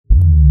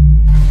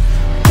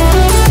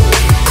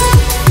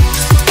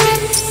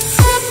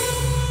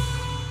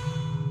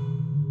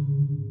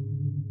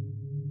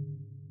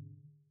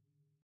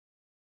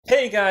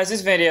Guys,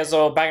 it's Vanity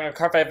Ezel, back in the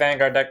Card Fight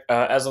Vanguard deck,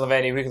 Ezel the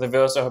Vanity weekly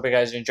reviews, so I hope you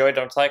guys enjoyed.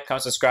 Don't like,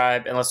 comment,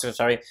 subscribe, and let's get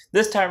started.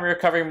 This time we're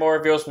covering more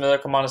reviews from the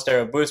Lyrical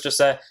Monastery booster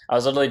set. I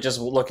was literally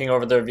just looking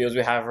over the reviews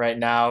we have right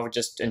now,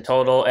 just in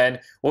total, and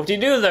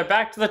whoop-de-doo, they're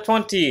back to the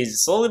 20s.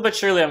 Slowly but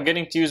surely, I'm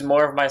getting to use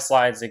more of my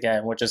slides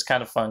again, which is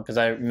kind of fun, because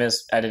I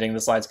miss editing the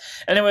slides.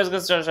 Anyways,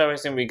 let's start with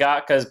everything we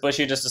got, because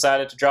Bushy just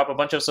decided to drop a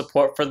bunch of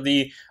support for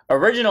the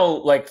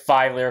original, like,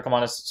 5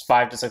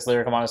 to 6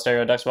 Lyrical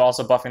Monastery decks, while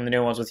also buffing the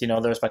new ones with,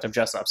 the respective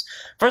dress-ups.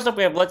 First up,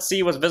 we have Let's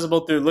See What's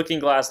Visible Through Looking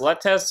Glass Let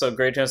Test, so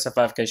grade 2 instead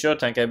 5k shield,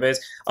 10k base.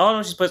 All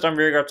when she's placed on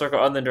rearguard circle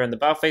other than during the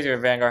battle phase, your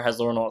Vanguard has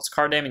lower its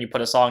card name, and you put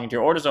a song into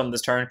your order zone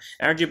this turn.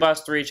 Energy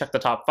Blast 3, check the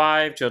top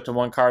 5, choose to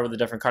 1 card with a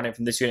different card name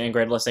from this unit and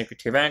grade listing to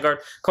your Vanguard,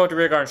 go to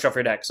rearguard and shuffle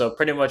your deck. So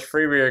pretty much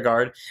free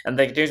rearguard, and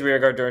they continues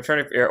rearguard during turn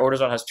if your order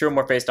zone has 2 or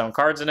more face down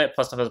cards in it,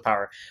 plus 10 of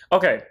power.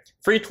 Okay,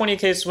 free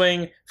 20k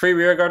swing, free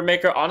rearguard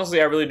maker. Honestly,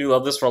 I really do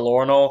love this for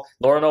Lorinol.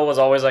 Lorinol was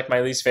always like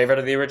my least favorite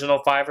of the original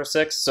 5 or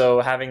 6,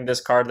 so having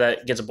this card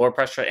that gets a board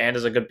pressure and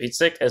is a good beat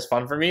stick is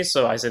fun for me,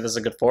 so I say this is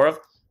a good 4 of.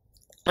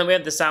 And we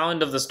have the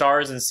Sound of the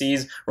Stars and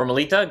Seas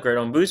Romalita, Great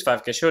on Boost,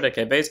 5k shield,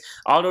 8k base.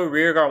 Auto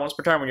rearguard once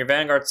per turn when your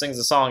Vanguard sings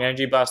a song.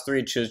 Energy Blast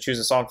 3, choose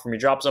a song from your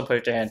drop zone, put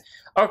it to your hand.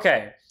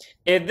 Okay,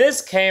 if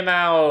this came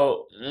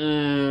out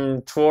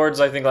towards,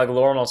 I think, like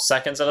Lorinol's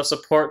second set of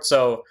support,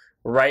 so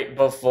right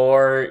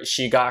before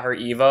she got her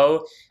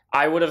Evo,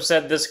 I would have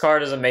said this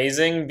card is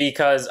amazing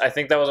because I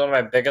think that was one of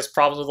my biggest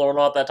problems with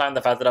Lorinol at that time,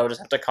 the fact that I would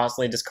just have to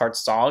constantly discard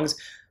songs.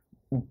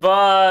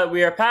 But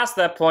we are past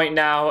that point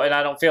now, and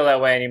I don't feel that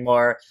way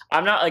anymore.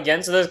 I'm not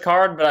against this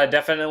card, but I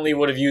definitely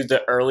would have used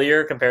it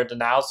earlier compared to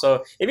now.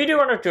 So if you do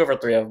run a 2 over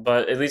 3 of,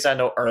 but at least I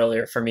know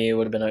earlier for me it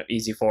would have been an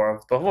easy 4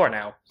 of before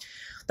now.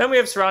 Then we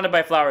have Surrounded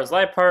by Flowers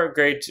Light Part,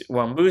 grade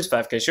 1 boost,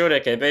 5k shield,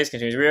 8k base,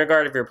 continues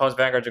rearguard. If your opponent's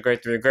Vanguard is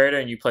grade 3 or greater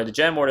and you play the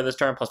gem order this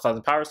turn, plus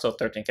 5 power, so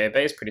 13k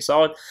base, pretty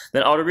solid.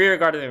 Then auto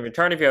rearguard in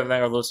return if you have a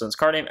Vanguard Lucifer's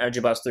card name, Energy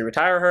Blast 3,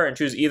 retire her, and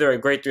choose either a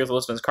grade 3 with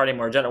Lucifer's card name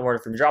or a gem order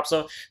from your drop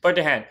zone, put it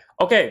to hand.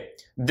 Okay,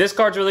 this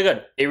card's really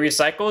good. It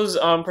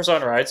recycles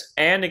Persona rights,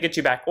 and it gets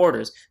you back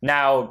orders.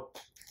 Now,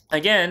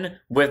 again,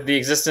 with the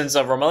existence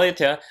of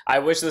Romalita, I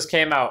wish this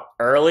came out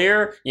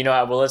earlier,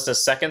 at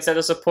Willista's second set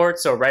of support,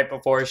 so right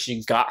before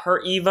she got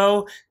her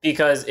Evo,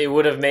 because it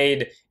would have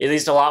made at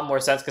least a lot more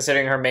sense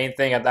considering her main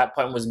thing at that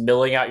point was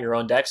milling out your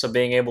own deck, so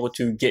being able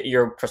to get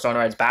your Persona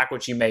rights back,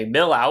 which you may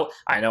mill out,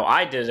 I know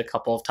I did it a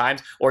couple of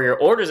times, or your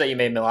orders that you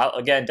may mill out,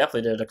 again,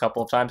 definitely did it a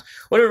couple of times,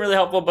 would have been really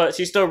helpful, but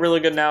she's still really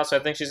good now, so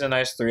I think she's a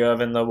nice 3 of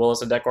in the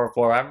Willista deck or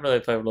 4. I haven't really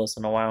played with Willista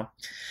in a while.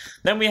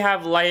 Then we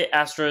have Light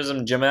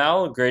Asterism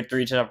Jamel, grade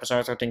 3 to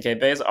Persona 13k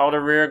base. Auto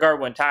rearguard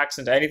when taxed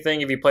into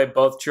anything. If you play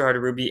both True Hearted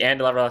Ruby and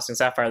Everlasting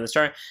Sapphire this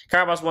turn,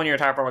 Caraboss 1 your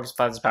entire form gets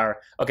 5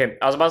 power. Okay,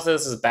 I was about to say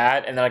this is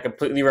bad, and then I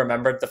completely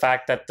remembered the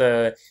fact that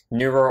the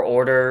newer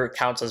order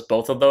counts as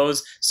both of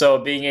those. So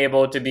being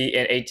able to be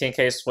an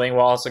 18k swing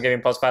while also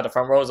giving plus 5 to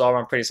front row is all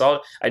around pretty solid.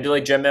 I do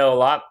like Jamel a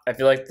lot. I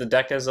feel like the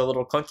deck is a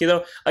little clunky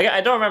though. Again,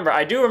 I don't remember.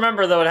 I do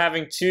remember though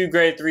having 2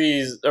 grade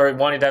 3s, or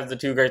wanting to have the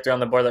 2 grade 3 on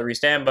the board that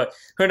restand, but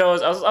who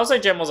knows? I'll say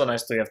Jamel's a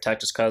nice 3 of tech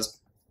just because.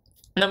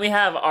 And then we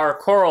have our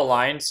Coral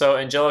line, so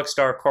Angelic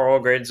Star Coral,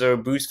 grade 0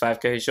 boost,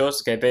 5k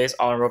shows, 6k base,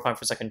 all in row point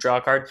for second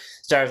draw card.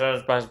 Stars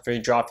free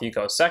draw if you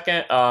go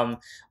second.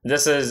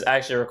 This is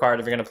actually required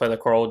if you're going to play the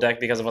Coral deck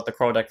because of what the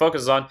Coral deck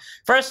focuses on.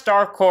 First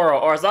Star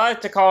Coral, or as I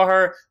like to call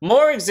her,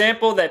 more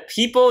example that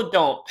people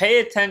don't pay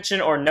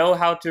attention or know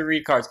how to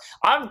read cards.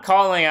 I'm not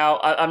calling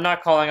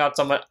out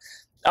someone,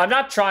 I'm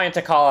not trying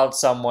to call out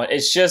someone,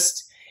 it's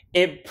just,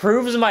 it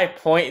proves my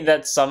point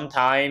that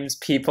sometimes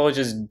people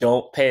just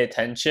don't pay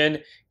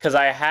attention, because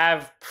I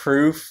have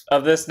proof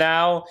of this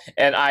now,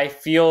 and I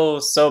feel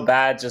so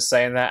bad just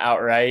saying that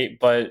outright,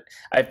 but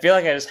I feel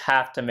like I just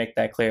have to make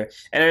that clear.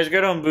 And there's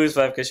good on boost,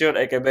 5k shield,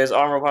 8k base,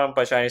 armor pump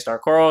by Shiny Star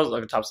Corals,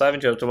 look at top 7,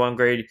 2 up to 1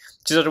 grade,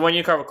 choose up to 1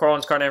 unicorn Coral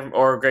and card name,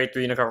 or grade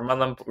 3 unicorn from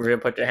them,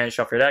 put your hand,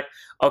 shuffle your deck.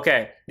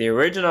 Okay, the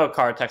original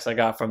card text I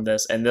got from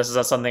this, and this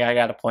is something I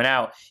gotta point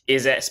out,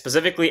 is it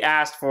specifically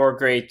asked for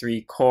grade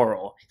 3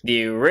 Coral.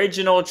 The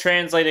original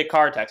translated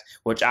card text,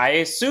 which I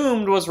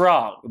assumed was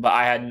wrong, but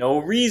I had no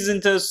reason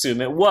to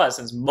assume it was,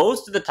 since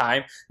most of the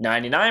time,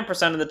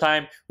 99% of the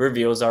time,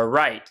 reveals are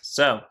right.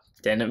 So,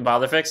 didn't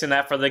bother fixing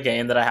that for the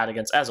game that I had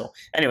against Ezel.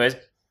 Anyways,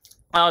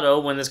 auto,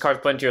 when this card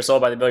is put into your soul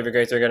by the ability of your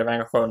grade 3 guard of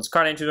Vanguard opponent's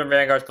card name, choose one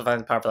Vanguards, put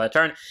 5 power for that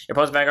turn. Your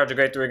opponent's Vanguard to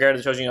grade 3 guard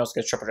that shows you also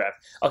gets triple drive.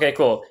 Okay,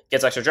 cool.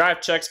 Gets extra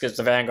drive checks, gets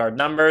the Vanguard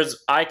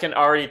numbers. I can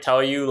already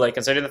tell you, like,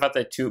 considering the fact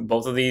that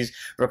both of these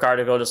require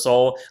to go to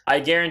soul, I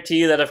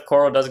guarantee that if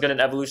Coral does get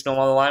an evolution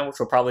along the line, which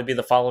will probably be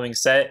the following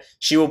set,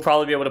 she will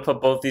probably be able to put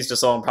both these to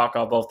soul and proc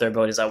out both their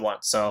abilities at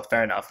once. So,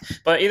 fair enough.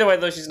 But either way,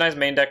 though, she's a nice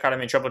main deck card. I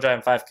mean, triple drive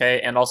and 5k,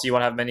 and also you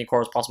want to have many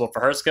cores possible for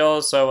her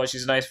skills, so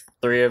she's a nice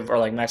 3 of, or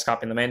like max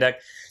copy in the main deck.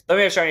 Then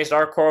we have Shiny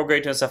Star, Coral,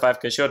 Grade 2 and Step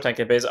 5k shield,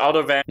 10k base,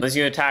 Auto Van. Unless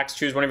you attacks,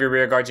 choose one of your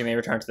rear guards, you may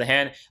return to the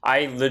hand.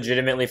 I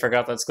legitimately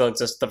forgot that skill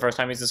exists the first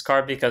time I used this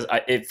card because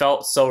it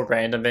felt so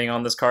random being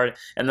on this card.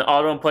 And then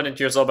auto input into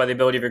your soul by the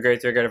ability of your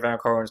Grade 3 guard of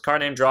Vanguard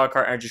card name, draw a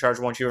card, energy charge,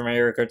 one, choose from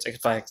your rear guards,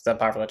 step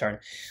power for the turn.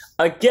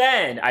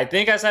 Again, I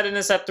think I said it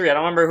in step 3, I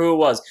don't remember who it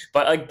was,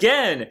 but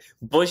again,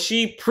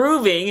 Bushy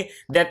proving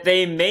that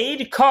they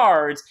made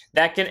cards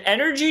that can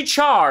energy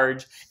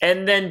charge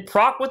and then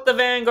proc with the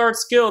Vanguard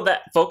skill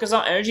that focus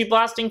on energy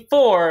blasting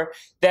 4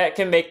 that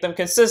can make them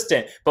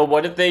consistent. But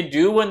what did they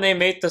do when they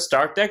made the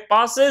start deck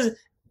bosses?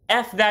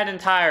 F that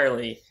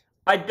entirely.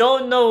 I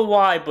don't know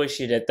why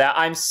Bushy did that.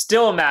 I'm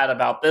still mad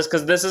about this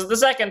because this is the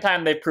second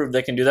time they proved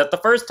they can do that. The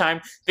first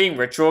time being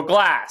Ritual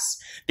Glass.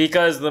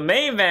 Because the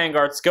main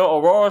Vanguard skill,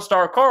 Aurora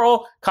Star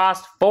Coral,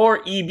 costs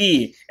 4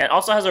 EB. And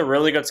also has a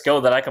really good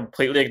skill that I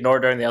completely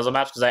ignored during the Ezel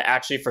match because I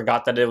actually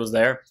forgot that it was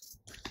there.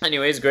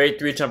 Anyways, Grade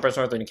 3 10%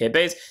 30k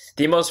base.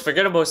 The most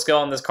forgettable skill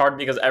on this card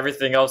because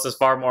everything else is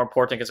far more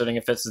important considering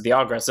it fits as the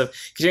aggressive.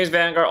 Continues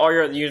Vanguard, all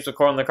your units with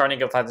Coral on the card and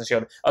give Titan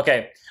Shield.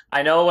 Okay,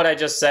 I know what I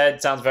just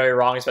said sounds very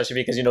wrong, especially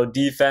because, you know,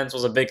 defense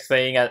was a big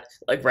thing at,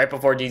 like, right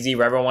before DZ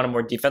where everyone wanted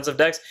more defensive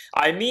decks.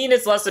 I mean,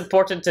 it's less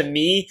important to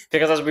me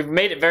because as we've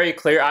made it very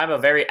clear, I'm a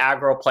very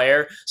aggro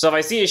player. So if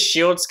I see a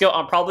shield skill,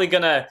 I'm probably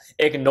gonna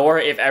ignore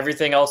it if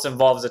everything else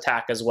involves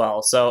attack as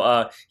well.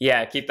 So,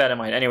 yeah, keep that in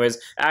mind. Anyways,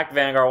 act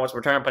Vanguard once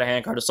per turn, put a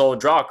hand card to soul,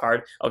 draw a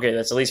card. Okay,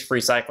 that's at least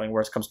free cycling,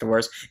 worst comes to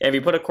worst. And if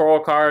you put a Coral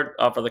card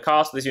for the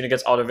cost, this unit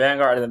gets auto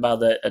Vanguard, and then by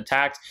the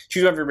attacks,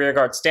 choose one of your rear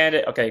guards, stand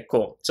it. Okay,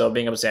 cool. So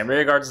being able to stand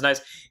rear guards is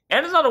nice.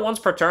 And it's not a once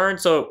per turn,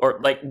 so,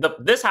 or like,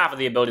 this half of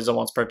the ability is a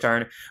once per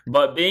turn,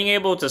 but being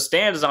able to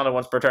stand is not a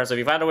once per turn, so if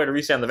you find a way to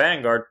restand the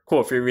Vanguard,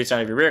 cool, free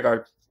restand of your rear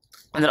guard.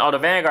 And then auto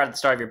Vanguard at the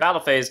start of your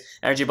battle phase,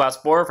 Energy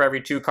Blast 4 for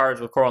every 2 cards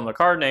with Coral on the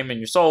card name in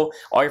your soul.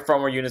 All your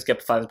firmware units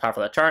get +5 power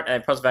for that turn,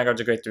 and plus Vanguard's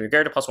a Grade 3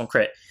 guard, +1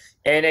 crit.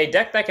 In a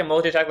deck that can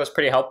multi-attack, that's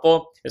pretty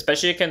helpful,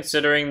 especially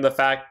considering the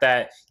fact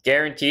that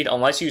guaranteed,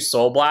 unless you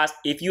Soul Blast,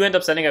 if you end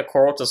up sending a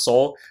Coral to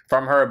Soul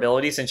from her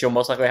ability, since you'll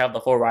most likely have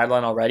the full ride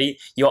line already,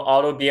 you'll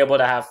auto be able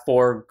to have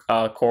 4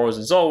 Corals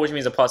in Soul, which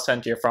means a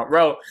 +10 to your front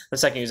row the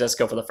second you use that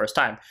skill for the first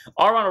time.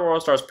 All around Aurora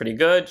Star is pretty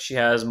good. She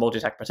has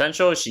multi-attack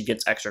potential. She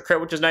gets extra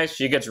crit, which is nice.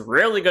 She gets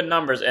really good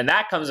numbers, and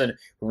that comes in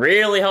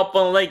really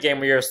helpful in the late game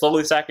where you're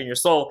slowly stacking your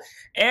Soul.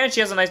 And she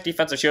has a nice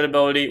defensive shield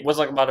ability. What's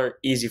like about her?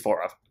 Easy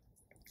 4 of.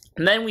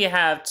 And then we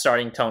have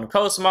starting Tone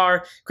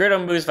Cosmar, Grade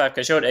 1 boost,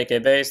 5k shield,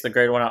 AK base. The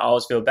Grade 1 I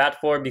always feel bad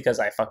for because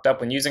I fucked up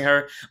when using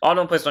her.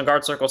 Auto placed on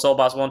guard circle, soul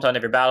boss 1 time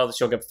of your battle.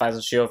 She'll get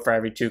 5 shield for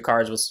every 2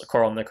 cards with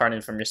Coral in the card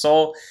name from your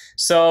soul.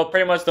 So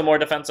pretty much the more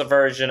defensive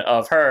version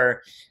of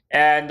her.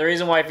 And the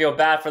reason why I feel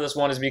bad for this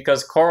one is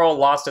because Coral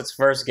lost its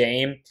first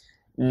game,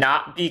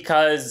 not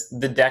because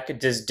the deck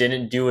just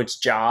didn't do its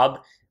job.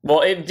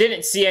 Well, it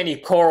didn't see any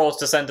Corals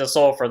to send to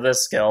soul for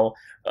this skill,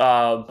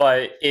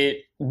 but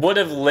it would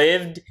have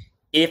lived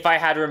if I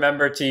had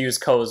remembered to use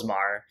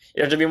Cosmar.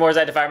 To be more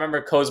exact, if I remember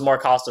Cosmar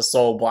cost a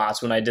Soul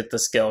Blast when I did the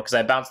skill, because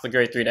I bounced the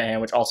Grade 3 to hand,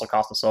 which also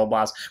cost a Soul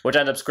Blast, which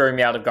ended up screwing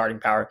me out of guarding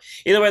power.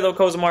 Either way, though,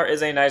 Cosmar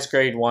is a nice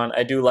Grade 1.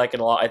 I do like it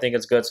a lot. I think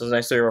it's good, so it's a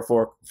nice 3 or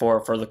 4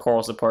 for the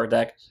Coral support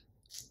deck.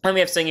 And we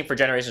have Singing for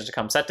Generations to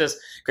Come set this.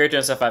 Grade 2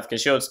 and 5k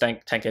shields,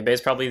 10k base,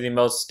 probably the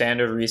most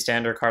standard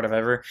re-standard card I've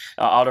ever.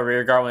 Auto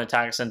Rear Guard when it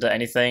attacks into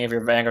anything. If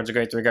your Vanguard's a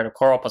Grade 3 guard of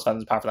Coral,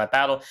 +5,000 power for that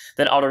battle.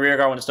 Then Auto Rear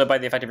Guard when it's stood by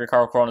the effect of your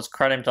Coral on its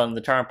card name until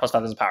the turn,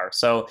 +5,000 power.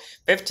 So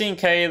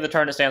 15k the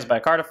turn it stands by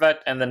a card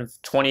effect, and then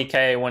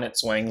 20k when it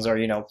swings, or,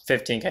 you know,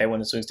 15k when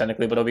it swings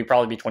technically, but it'll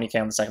probably be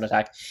 20k on the second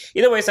attack.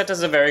 Either way, set this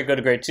is a very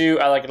good Grade 2.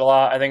 I like it a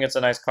lot. I think it's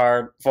a nice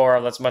card for,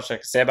 that's much I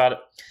can say about it.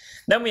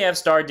 Then we have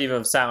Star Diva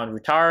of Sound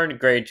Retard,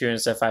 Grade 2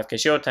 instead of 5k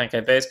shield,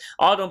 10k base.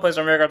 All don't place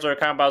on rear guard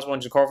circle, combos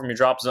one Coral from your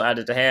drop zone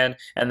added to hand,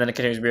 and then it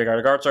continues rear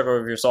guard circle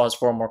if your soul has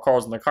 4 more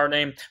Corals in the card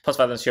name,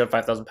 +5,000 shield,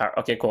 5,000 power.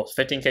 Okay, cool.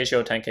 15k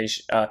shield,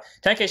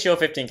 10k shield,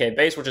 15k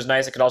base, which is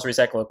nice. It could also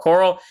recycle a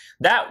Coral.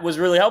 That was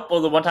really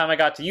helpful the one time I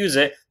got to use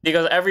it,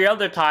 because every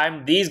other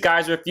time, these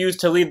guys refuse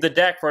to leave the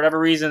deck for whatever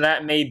reason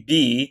that may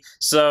be.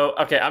 So,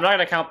 okay, I'm not going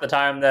to count the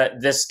time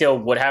that this skill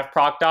would have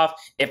procced off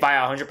if I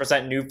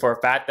 100% knew for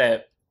a fact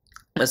that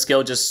the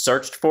skill just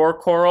searched for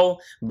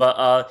Coral,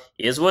 but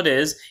is what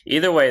is.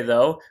 Either way,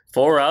 though,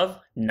 4 of,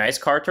 nice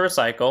card to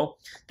recycle.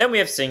 Then we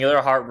have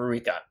Singular Heart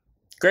Rurika.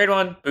 Grade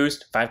 1,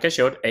 boost, 5k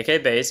shield,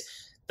 AK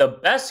base. The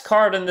best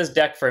card in this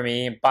deck for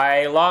me by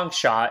a long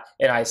shot,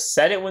 and I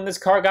said it when this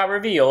card got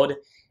revealed,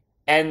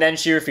 and then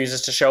she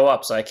refuses to show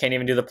up, so I can't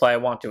even do the play I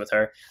want to with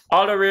her.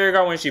 Auto Rear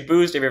Guard when she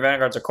boosts, if your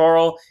Vanguard's a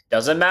Coral,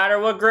 doesn't matter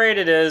what grade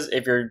it is,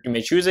 you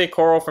may choose a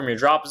Coral from your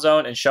drop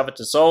zone and shove it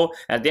to soul.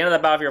 At the end of the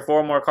battle, if you have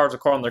 4 more cards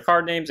with Coral in their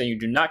card names, and you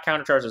do not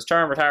countercharge this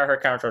turn, retire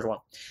her, countercharge 1.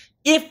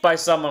 If by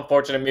some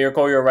unfortunate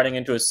miracle you're running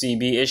into a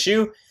CB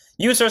issue,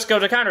 use her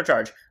skill to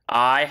countercharge.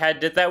 I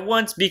did that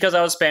once because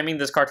I was spamming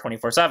this card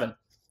 24/7.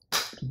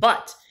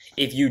 But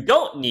If you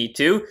don't need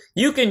to,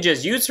 you can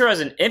just use her as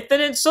an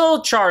infinite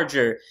soul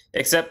charger.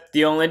 Except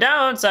the only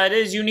downside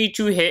is you need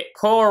to hit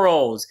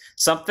corals.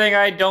 Something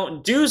I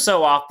don't do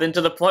so often,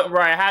 to the point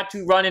where I had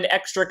to run an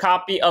extra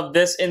copy of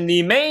this in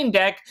the main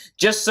deck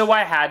just so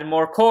I had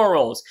more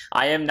corals.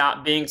 I am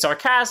not being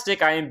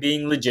sarcastic, I am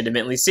being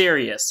legitimately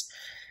serious.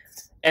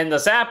 And the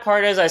sad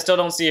part is I still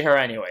don't see her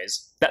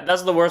anyways.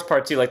 That's the worst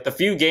part too. Like, the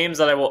few games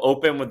that I will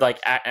open with like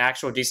an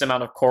actual decent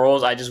amount of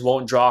corals, I just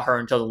won't draw her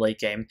until the late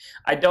game.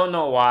 I don't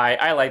know why.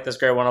 I like this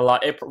great one a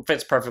lot. It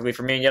fits perfectly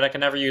for me, and yet I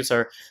can never use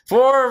her.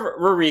 For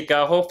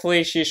Rurika,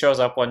 hopefully she shows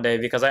up one day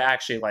because I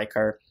actually like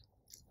her.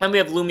 And we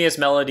have Lumious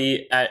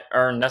Melody at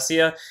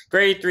Ernesia.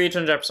 Grade 3,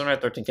 200%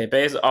 13k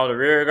base. Auto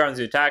rear guard,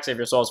 do attacks. If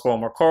your soul has 4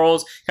 more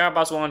corals. Card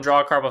boss 1,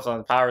 draw. Card boss on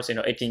the power, so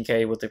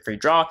 18k with the free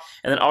draw.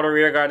 And then auto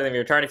rear guard, and then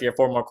your turn, if you have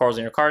 4 more corals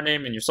in your card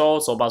name and your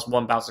soul boss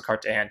 1, bounce the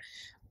card to hand.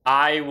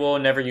 I will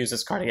never use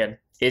this card again.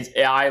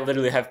 I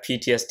literally have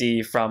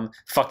PTSD from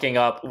fucking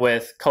up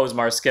with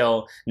Kozmar's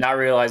skill, not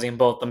realizing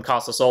both of them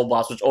cost a soul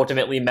blast, which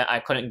ultimately meant I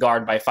couldn't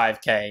guard by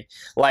 5k.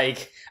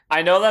 Like,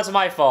 I know that's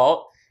my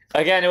fault.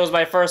 Again, it was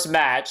my first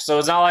match, so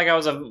it's not like I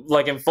was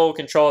like in full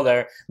control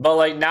there. But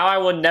like, now I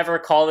would never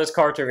call this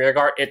card to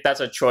rearguard if that's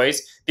a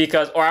choice,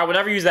 or I would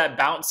never use that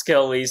bounce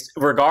skill at least,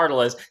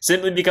 regardless,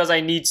 simply because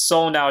I need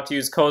soul now to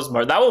use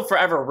Kozmar. That will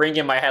forever ring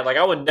in my head. Like,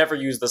 I would never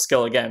use the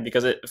skill again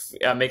because it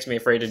makes me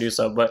afraid to do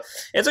so. But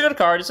it's a good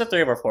card. It's a 3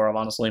 over 4 of,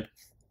 honestly.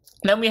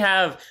 Then we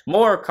have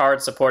more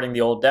cards supporting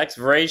the old decks.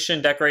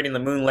 Variation, Decorating the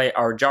Moonlight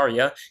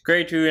Arjaria.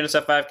 Grade 2,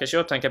 Intercept 5,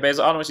 Kashio, 10k base.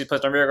 Automatically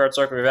placed on rearguard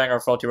circle with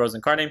Vanguard, Faulty Rosa,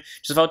 and card name.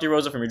 Just Faulty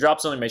Rosa from your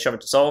drop zone, you may shove it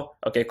to soul.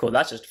 Okay, cool.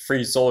 That's just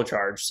free soul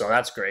charge, so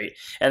that's great.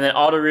 And then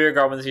auto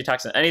rearguard when this unit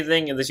attacks on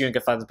anything, and this unit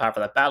can find the power for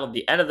that battle. At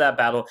the end of that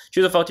battle,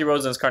 choose a Faulty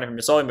Rosa and its card name from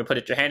your soul. You may put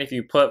it to your hand. If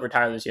you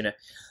retire this unit.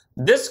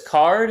 This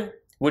card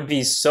would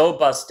be so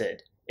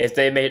busted if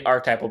they made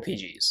archetypal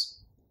PGs.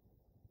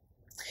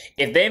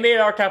 If they made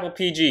archetypal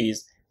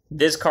PGs,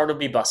 this card would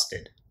be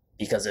busted,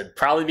 because it'd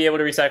probably be able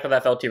to recycle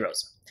that Felty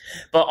Rosa.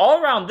 But all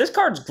around, this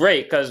card's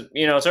great, because,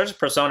 you know, it searches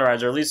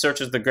Personalize, or at least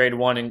searches the grade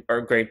 1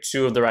 or grade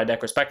 2 of the right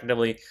deck,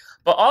 respectively.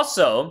 But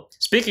also,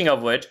 speaking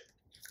of which,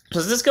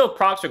 does this skill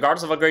procs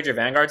regardless of what grade your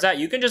Vanguard's at?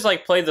 You can just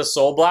like play the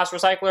Soul Blast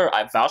Recycler,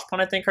 Vouchpun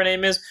I think her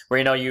name is, where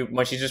you know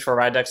when she's just for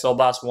right deck Soul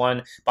Blast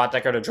 1, bot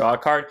decker to draw a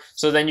card.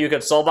 So then you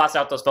could Soul Blast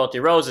out those Felty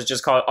Rose, it's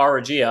just called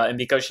Aragia, and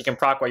because she can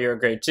proc while you're a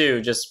grade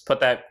 2, just put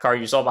that card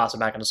you Soul Blast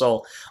back into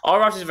Soul. All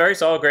around she's very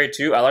solid grade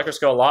 2. I like her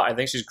skill a lot. I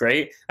think she's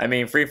great. I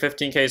mean, free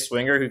 15k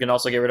swinger who can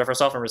also get rid of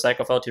herself and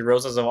recycle Felty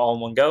Roses all in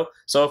one go.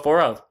 So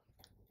 4 of.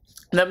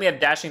 Then we have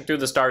Dashing Through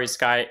the Starry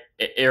Sky,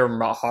 Hilde.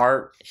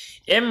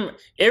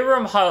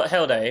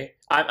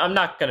 I'm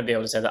not going to be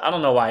able to say that. I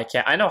don't know why I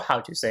can't. I know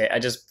how to say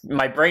it.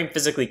 My brain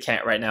physically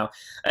can't right now.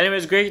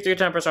 Anyways, great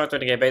 3-10%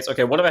 30k base.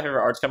 Okay, one of my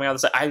favorite arts coming out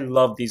of this. I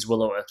love these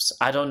Will-O-Wisps.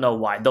 I don't know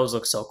why. Those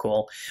look so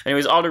cool.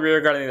 Anyways, auto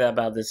rearguarding that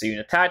about this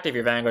unit attacked. If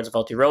your Vanguard's a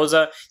Felty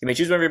Rosa, you may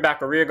choose one of your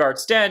back or rearguard,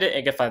 stand it,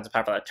 and get 5 to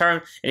power for that turn.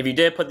 And if you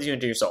did, put this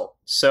unit to your soul.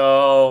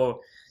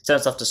 So,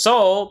 send stuff to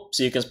soul,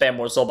 so you can spam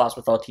more soul bots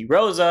with Felty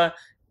Rosa,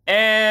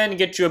 and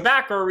get you a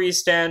backer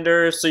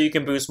restander so you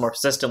can boost more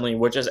persistently,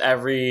 which is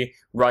every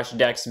rush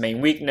deck's main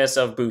weakness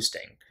of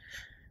boosting.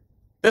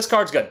 This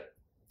card's good.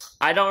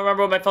 I don't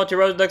remember what my Felty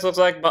Rose deck looks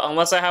like, but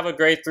unless I have a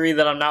grade 3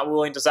 that I'm not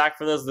willing to sack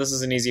for this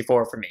is an easy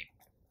 4 for me.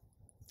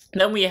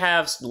 Then we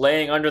have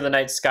Laying Under the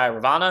Night Sky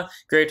Ravana,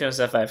 grade 2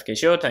 5k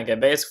shield, 10k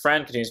base,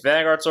 friend, continues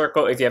Vanguard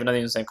Circle. If you have another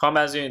in the same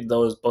combat as you,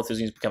 both those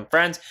units become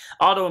friends.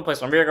 Auto when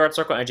placed on Rearguard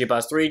Circle, energy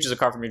blast 3, choose a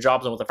card from your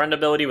drop zone with a friend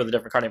ability with a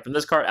different card name from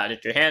this card, add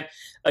it to your hand.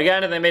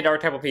 Again, if they made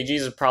archetypal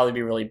PGs, it would probably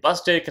be really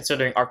busted,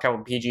 considering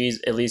archetypal PGs,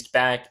 at least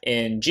back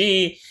in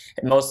G,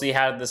 mostly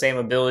had the same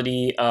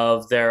ability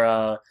of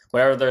their,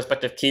 whatever their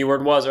respective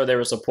keyword was, or they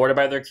were supported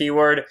by their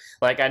keyword.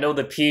 Like, I know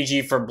the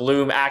PG for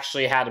Bloom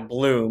actually had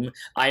Bloom.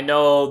 I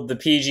know the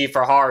PG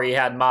for Hari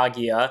had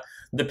Magia.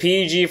 The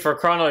PG for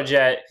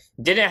Chronojet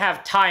didn't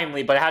have Time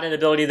Leap, but it had an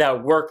ability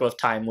that worked with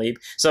Time Leap.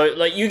 So,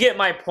 like, you get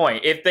my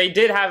point. If they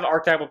did have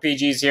archetypal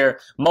PGs here,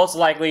 most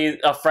likely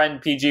a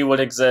friend PG would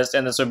exist,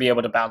 and this would be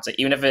able to bounce it,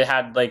 even if it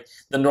had, like,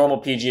 the normal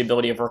PG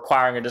ability of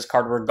requiring a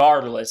discard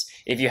regardless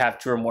if you have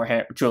 2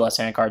 or less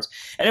hand cards.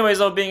 Anyways,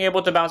 though, being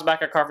able to bounce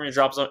back a card from your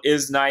drop zone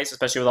is nice,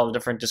 especially with all the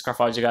different discard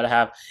files you gotta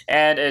have,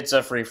 and it's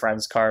a free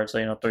friends card, so,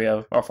 you know, 3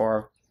 of, or 4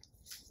 of.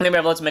 Then we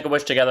have Let's Make a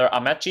Wish Together,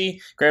 Amechi,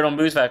 grade 1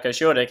 boost, 5k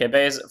shield, AK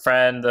base,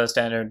 friend, the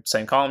standard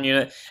same column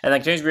unit, and then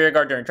continues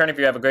rearguard during turn if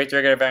you have a grade 3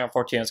 rearguard Vanguard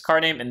 14 on its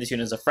card name, and this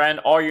unit is a friend.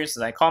 All units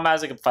in that column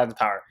has it, can 5 the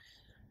power.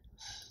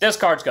 This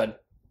card's good.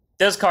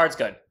 This card's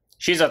good.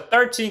 She's a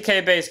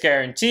 13k base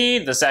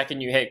guaranteed the second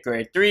you hit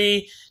grade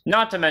 3,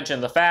 not to mention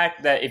the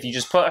fact that if you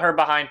just put her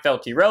behind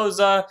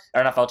Felty-Rosa,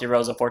 or not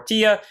Felty-Rosa,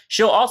 Fortia,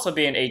 she'll also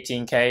be an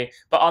 18k,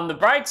 but on the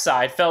bright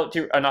side, not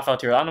Felty-Rosa, I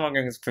don't know what I'm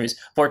going to confuse,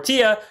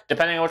 Fortia,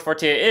 depending on which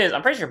Fortia is,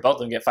 I'm pretty sure both of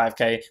them get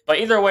 5k, but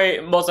either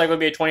way, most likely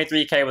be a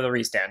 23k with a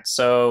restand.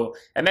 So,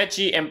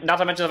 Amechi, and not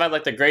to mention the fact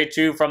like the grade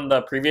 2 from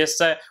the previous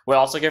set will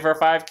also give her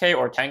 5k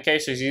or 10k,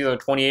 so she's either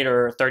 28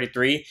 or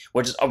 33,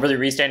 which is a really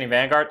restanding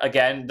Vanguard.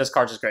 Again, this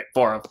card's just great.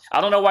 4 of. I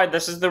don't know why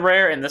this is the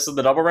rare and this is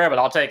the double rare, but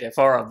I'll take it.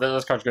 4 of.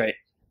 This card's great.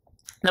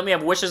 Then we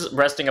have Wishes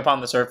Resting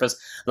Upon the Surface,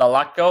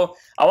 Lalako.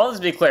 I want this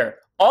to be clear.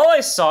 All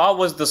I saw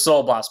was the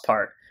Soul Blast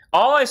part.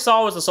 All I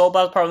saw was the Soul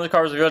Blast part when the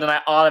card was revealed, and I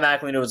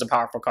automatically knew it was a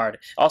powerful card.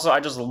 Also, I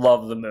just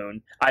love the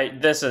moon.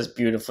 This is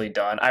beautifully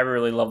done. I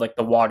really love like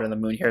the water and the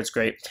moon here. It's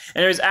great.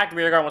 Anyways, active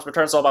rear guard once per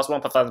turn. Soul Blast 1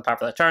 plus 5 power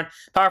for that turn.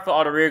 Powerful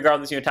auto rear guard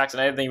lets you attacks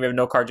on anything. You have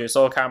no card to your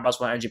soul card. Plus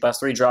 1 energy plus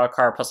 3. Draw a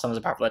card plus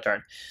 7 power for that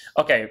turn.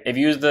 Okay, if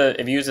you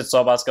use its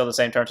Soul Blast skill the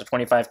same turn, so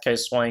 25k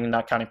swing,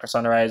 not counting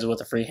Persona Rise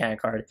with a free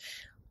hand card.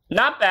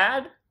 Not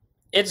bad.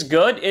 It's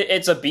good.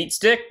 It's a beat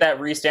stick that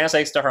restands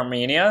thanks to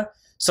Harmonia.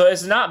 So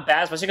it's not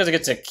bad, especially because it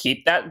gets to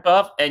keep that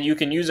buff, and you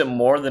can use it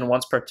more than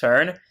once per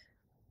turn.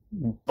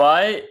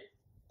 But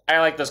I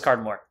like this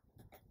card more.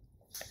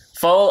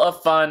 Full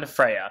of Fun,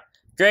 Freya.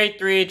 Grade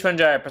 3, Twin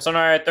Giant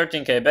Persona,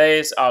 13k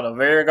base, auto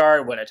rear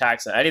guard, when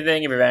attacks on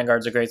anything. If your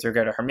Vanguard's a grade 3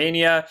 greater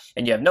Harmonia,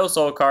 and you have no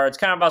soul cards,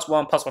 counter boss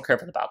 1, plus 1 card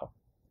for the battle.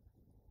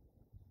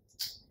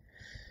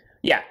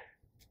 Yeah.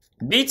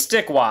 Beat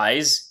stick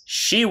wise,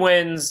 she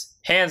wins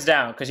hands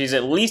down, because she's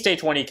at least a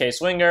 20k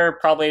swinger,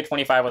 probably a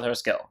 25 with her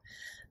skill.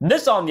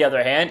 This, on the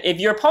other hand, if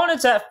your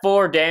opponent's at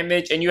 4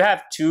 damage and you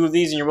have 2 of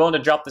these and you're willing to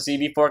drop the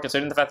CB 4,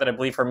 considering the fact that I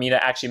believe Hermina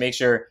actually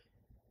makes your...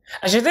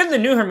 Actually, I think the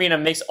new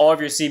Hermina makes all of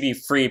your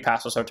CB free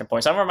past a certain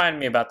point. So don't remind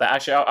me about that.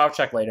 Actually, I'll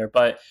check later.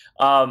 But,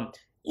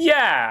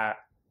 yeah.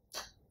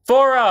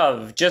 4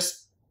 of.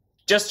 Just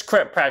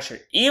crit pressure.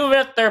 Even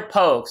if they're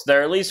pokes,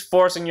 they're at least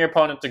forcing your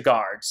opponent to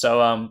guard.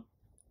 So,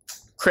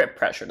 crit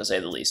pressure, to say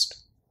the least.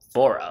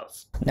 4 of.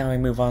 Now we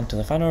move on to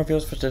the final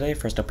reveals for today.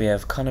 First up we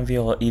have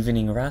Kanavil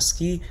Evening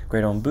Raski,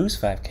 Great on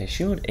Boost, 5k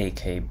Shield,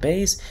 8k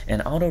Base,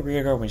 and Auto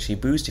Rearguard when she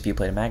boosts. If you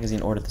play a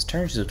magazine order this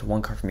turn, she's up to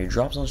 1 card from your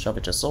drop zone, shove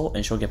it to Soul,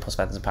 and she'll get plus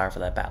 5 power for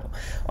that battle.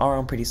 All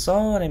around pretty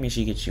solid. I mean,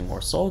 she gets you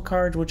more Soul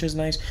cards, which is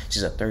nice.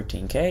 She's at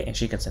 13k, and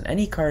she can send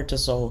any card to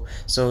Soul.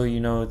 So, you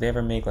know, if they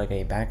ever make like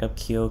a backup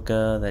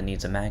Kyoka that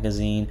needs a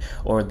magazine,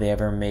 or they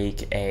ever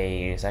make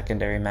a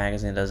secondary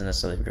magazine that doesn't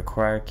necessarily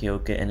require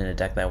Kyoka, and in a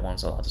deck that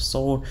wants a lot of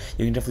Soul,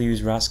 you can definitely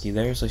use Raski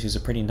there. So she's a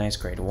pretty nice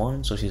grade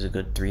 1, so she's a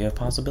good 3 of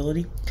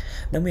possibility.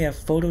 Then we have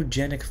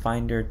Photogenic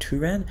Finder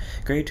Turan,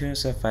 grade 2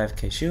 instead of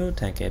 5k shield,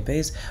 10k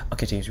base.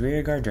 Okay, change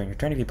rear guard during your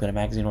turn. If you played a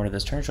magazine order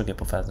this turn, she'll get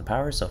plus 5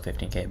 power, so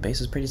 15k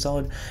base is pretty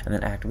solid. And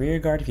then act rear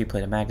guard if you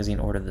played a magazine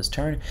order this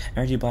turn.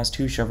 Energy blast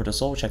 2, shove her to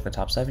Soul, check the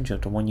top 7, she'll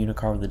have to 1 unit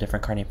card with a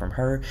different card name from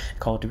her,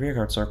 call it the rear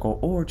guard circle,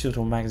 or choose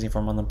a magazine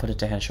from one, then put it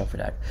to hand shuffle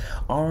deck.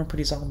 All around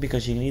pretty solid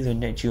because she can either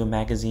net you a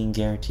magazine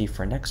guarantee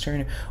for next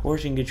turn, or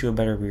she can get you a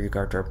better rear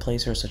guard to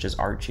replace her, such as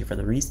Archie for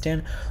the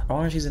restand.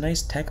 Or she's a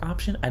nice tech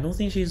option. I don't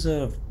think she's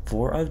a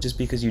 4 of, just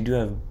because you do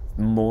have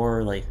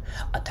more like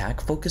attack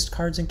focused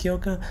cards in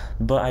Kyoka,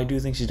 but I do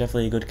think she's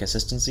definitely a good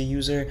consistency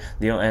user.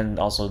 And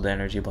also the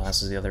energy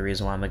blast is the other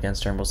reason why I'm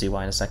against her, and we'll see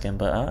why in a second,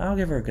 but I'll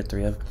give her a good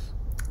 3 of.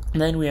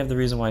 Then we have the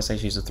reason why I say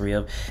she's a 3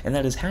 of, and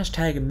that is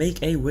hashtag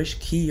Make a Wish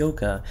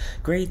Kyoka.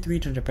 Grade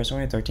 3, 200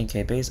 Persona,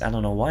 13k base. I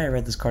don't know why I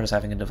read this card as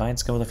having a divine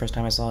skill the first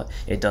time I saw it.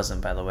 It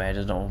doesn't, by the way. I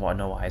just don't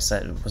know why I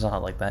said it was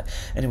not like that.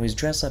 Anyways,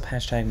 dress up,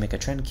 hashtag Make a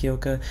Trend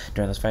Kyoka.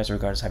 During this fight,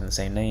 regarded as having the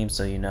same name,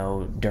 so you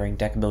know, during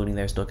deck building,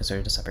 they're still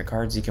considered as separate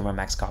cards. You can run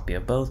max copy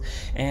of both.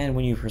 And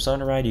when you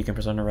Persona Ride, you can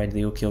Persona Ride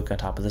the Kyoka on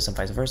top of this and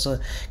vice versa.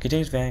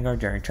 Continues Vanguard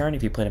during turn.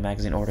 If you played a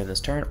magazine order this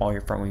turn, all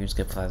your front units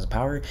get plus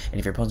power. And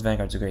if your opponent's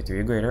Vanguard's a grade 3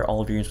 or greater,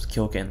 all of your units with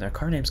Kyoka in their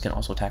card names can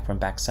also attack from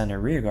back, center,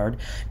 rear guard,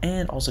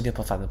 and also get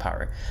plus 5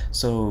 power.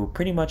 So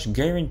pretty much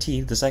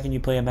guaranteed the second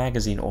you play a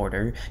magazine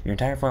order, your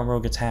entire front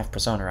row gets half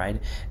Persona Ride,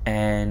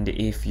 and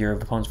if your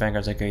opponent's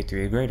Vanguard's at grade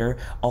 3 or greater,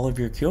 all of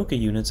your Kyoka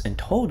units in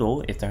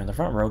total, if they're in the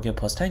front row, get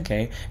plus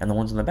 10k, and the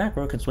ones in the back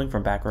row can swing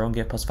from back row and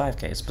get plus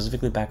 5k,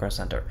 specifically back row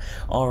center.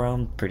 All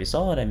around pretty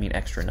solid. I mean,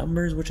 extra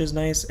numbers, which is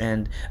nice,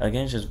 and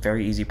again, it's just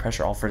very easy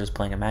pressure all for just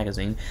playing a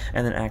magazine.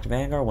 And then act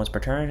Vanguard once per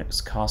turn,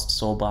 cost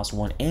Soul Blast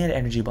 1 and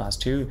Energy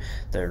Blast 2.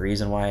 The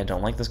reason why I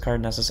don't like this card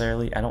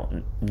necessarily, I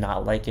don't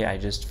not like it, I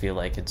just feel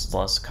like it's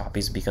less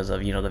copies because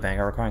of, you know, the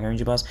Vanguard requiring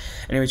Energy Blast.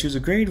 Anyway, choose a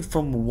grade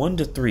from 1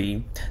 to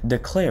 3,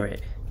 declare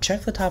it.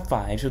 Check the top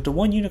 5, so to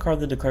 1 unit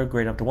card that declared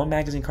grade up to 1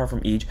 magazine card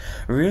from each,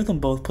 reveal them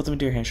both, put them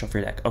into your hand, shuffle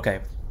your deck.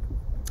 Okay,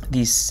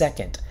 the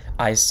second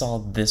I saw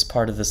this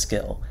part of the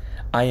skill,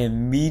 I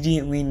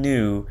immediately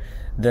knew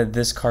that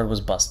this card was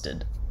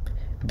busted.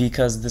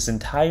 Because this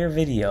entire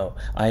video,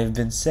 I have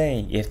been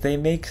saying, if they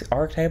make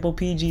archetypal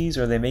PGs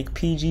or they make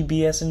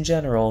PGBS in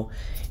general,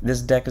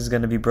 this deck is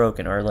going to be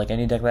broken. Or like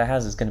any deck that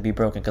has it's going to be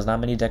broken, because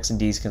not many decks in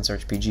Ds can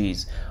search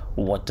PGs.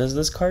 What does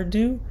this card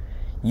do?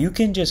 you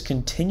can just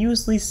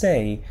continuously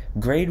say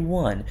grade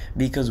 1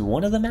 because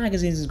one of the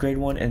magazines is grade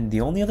 1, and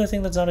the only other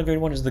thing that's not a grade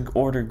 1 is the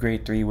order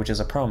grade 3, which is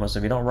a promo. So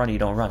if you don't run it, you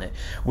don't run it.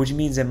 Which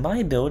means in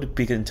my build,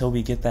 because until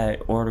we get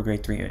that order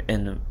grade 3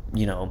 in,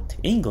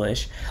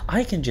 English,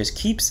 I can just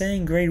keep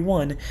saying grade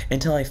 1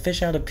 until I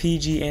fish out a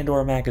PG and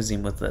or a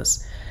magazine with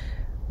this.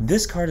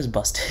 This card is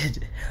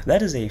busted.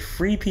 That is a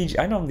free PG.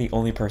 I know I'm the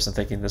only person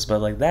thinking this, but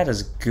like that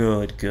is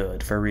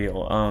good for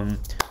real.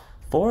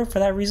 For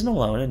that reason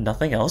alone and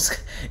nothing else.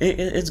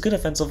 It's good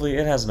offensively.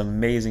 It has an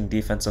amazing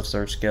defensive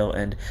search skill,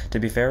 and to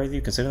be fair with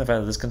you, considering the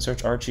fact that this can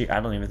search Archie,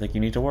 I don't even think you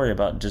need to worry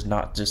about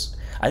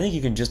I think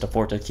you can just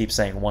afford to keep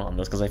saying 1 on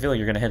this, because I feel like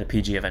you're going to hit a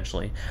PG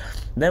eventually.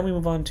 Then we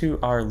move on to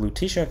our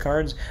Lutetia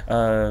cards.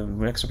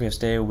 Next up we have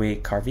Stay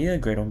Awake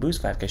Carvia, grade 1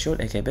 boost, 5k shield,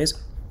 8k base.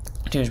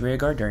 Change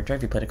rearguard during turn.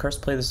 If you played a curse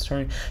play this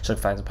turn,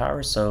 select 5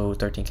 power, so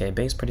 13k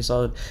base, pretty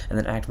solid. And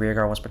then act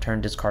rearguard once per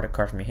turn, discard a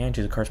card from your hand,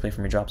 choose a curse play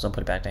from your drop zone,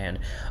 put it back to hand.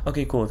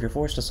 Okay, cool. If you're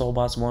forced to soul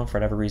boss 1 for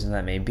whatever reason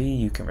that may be,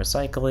 you can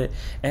recycle it.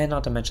 And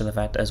not to mention the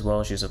fact as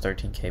well, she's a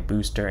 13k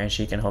booster, and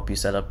she can help you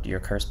set up your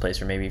curse plays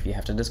for maybe if you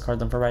have to discard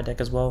them for ride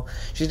deck as well.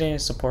 She's a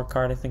support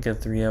card, I think a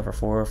 3 of or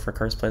 4 for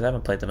curse plays. I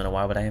haven't played them in a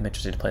while, but I am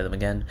interested to play them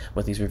again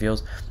with these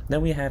reveals.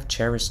 Then we have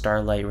Cherish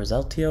Starlight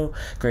Roseltio,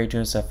 grade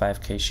 2 set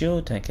 5k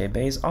shield, 10k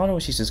base. Auto,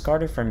 she's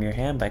discarded from your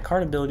hand by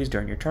card abilities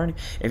during your turn.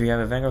 If you have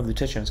a Vanguard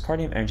Lutetia in its card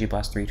name, Energy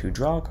Blast 3 to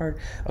draw a card.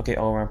 Okay,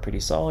 all around pretty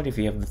solid. If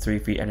you have the 3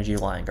 free energy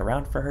lying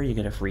around for her, you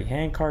get a free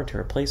hand card to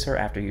replace her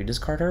after you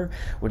discard her,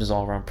 which is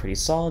all around pretty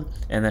solid.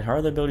 And then her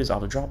other ability is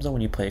auto drop zone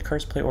when you play a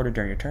curse play order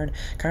during your turn.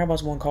 Counter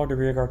boss 1 card to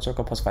rearguard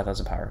circle plus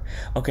 5,000 power.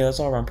 Okay, that's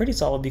all around pretty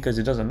solid because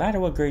it doesn't matter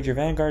what grade your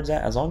Vanguard's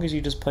at, as long as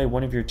you just play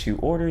one of your 2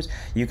 orders,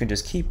 you can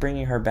just keep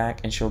bringing her back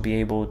and she'll be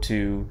able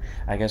to,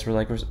 I guess,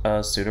 pseudo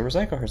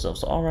recycle herself.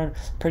 So all around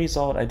pretty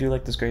solid. I do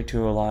like this grade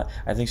 2 a lot.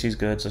 I think she's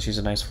good, so she's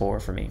a nice 4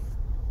 for me.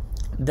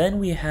 Then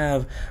we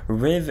have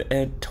Riv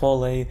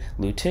Etole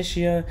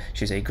Lutetia.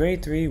 She's a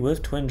grade 3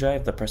 with Twin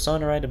Drive, the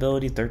Persona Ride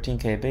ability,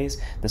 13k base,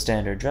 the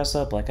standard dress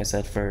up. Like I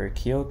said, for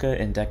Kyoka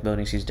in deck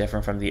building, she's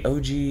different from the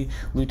OG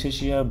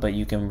Lutetia, but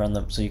you can run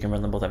them, so you can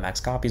run them both at max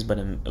copies, but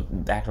in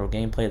actual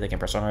gameplay, they can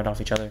Persona Ride off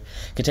each other.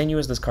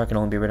 Continuous, this card can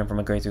only be written from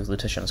a grade 3 with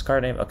Lutetia in its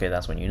card name. Okay,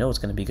 that's when you know it's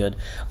going to be good.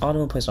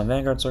 Auto placed on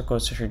Vanguard Circle,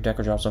 search your deck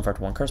or drop zone for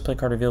 1 curse play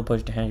card reveal, put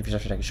it to hand, if you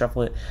search your deck, you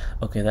shuffle it.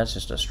 Okay, that's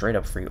just a straight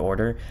up free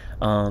order.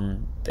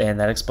 And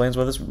that explains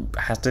why this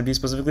has to be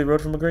specifically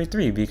wrote from a grade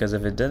 3, because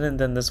if it didn't,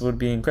 then this would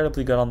be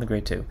incredibly good on the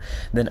grade 2.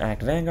 Then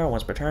act Vanguard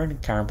once per turn,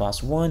 counter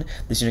boss 1.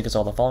 This unit gets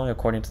all the following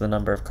according to the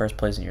number of curse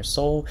plays in your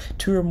soul.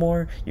 2 or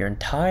more, your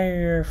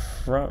entire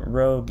front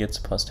row gets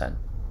plus 10.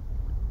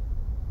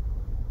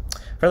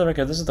 For the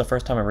record, this is the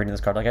first time I'm reading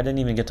this card. Like, I didn't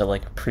even get to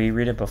like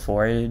pre-read it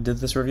before I did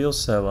this reveal,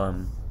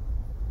 so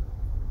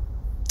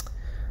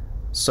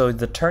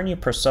the turn you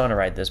Persona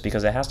Ride this,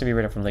 because it has to be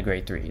written from the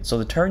grade 3. So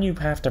the turn you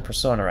have to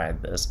Persona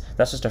Ride this,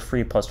 that's just a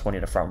free plus 20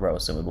 to front row,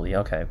 assumably.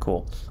 Okay,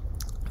 cool.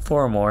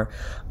 4 or more.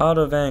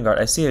 Auto Vanguard.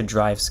 I see a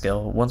drive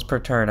skill. Once per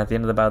turn, at the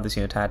end of the battle, this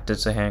unit attached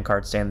to a hand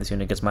card stand. This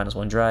unit gets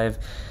 -1 drive.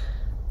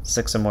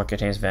 6 or more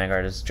contains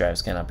Vanguard. Its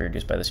drives cannot be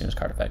reduced by this unit's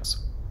card effects.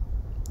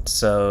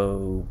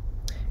 So,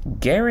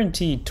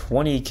 guaranteed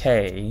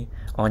 20k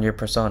on your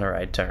Persona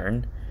Ride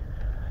turn.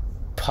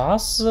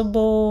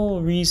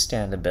 Possible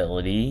restand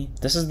ability.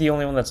 This is the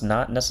only one that's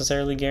not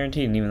necessarily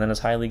guaranteed, and even then it's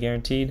highly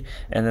guaranteed.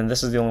 And then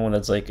this is the only one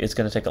that's like, it's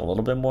going to take a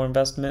little bit more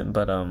investment,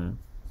 but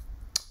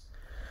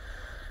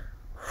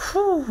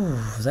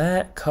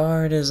that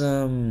card is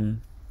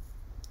I'm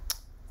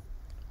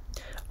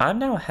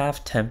now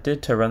half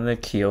tempted to run the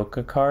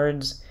Kyoka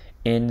cards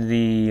in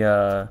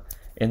the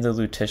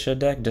Lutetia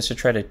deck just to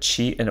try to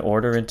cheat an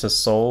order into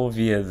soul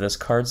via this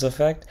card's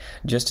effect,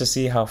 just to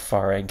see how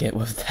far I get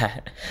with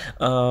that.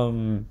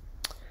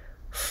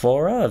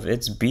 4 of,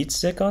 it's beat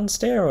stick on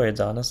steroids,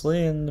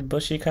 honestly, and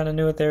Bushy kind of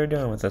knew what they were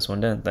doing with this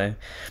one, didn't they?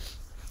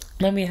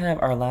 Then we have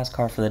our last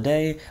card for the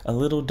day, a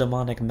little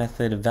demonic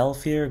method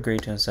Velfir,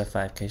 grade 2 set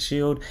 5k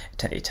shield,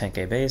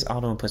 10k base,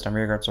 auto and placed on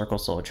rearguard circle,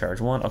 soul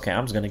charge 1. Okay,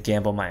 I'm just going to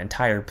gamble my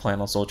entire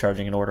plan on soul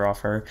charging an order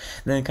off her.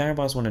 Then counter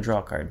boss 1 to draw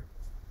a card.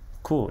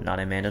 Cool, not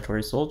a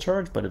mandatory soul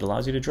charge, but it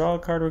allows you to draw a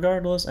card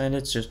regardless, and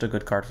it's just a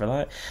good card for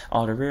that.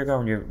 Auto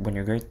rearguard when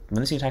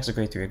this attacks a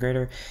grade 3 or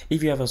greater.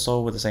 If you have a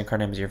soul with the same card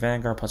name as your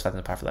Vanguard, plus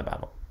 5,000 power for that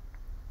battle.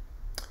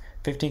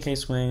 15k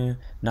swing,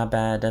 not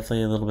bad,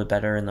 definitely a little bit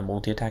better in the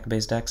multi-attack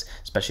based decks,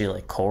 especially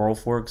like Coral,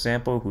 for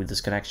example, who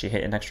this can actually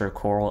hit an extra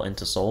Coral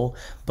into Soul.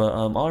 But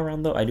all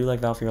around though, I do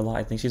like Valkyrie a lot.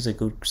 I think she's a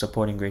good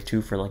supporting grade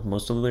 2 for like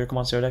most of the Lyrical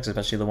Monster decks,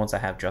 especially the ones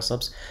that have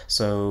dress-ups.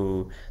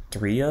 So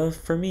 3 of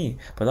for me.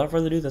 But without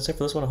further ado, that's it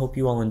for this one. I hope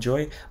you all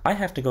enjoy. I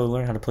have to go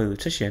learn how to play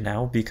Lutetia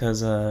now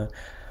because that's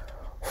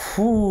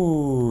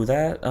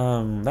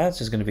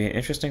just going to be an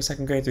interesting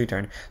second grade 3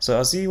 turn. So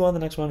I'll see you all in the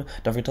next one.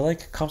 Don't forget to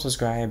like, comment,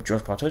 subscribe, join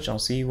Twitch. I'll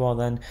see you all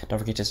then. Don't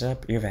forget to set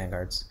up your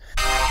Vanguards.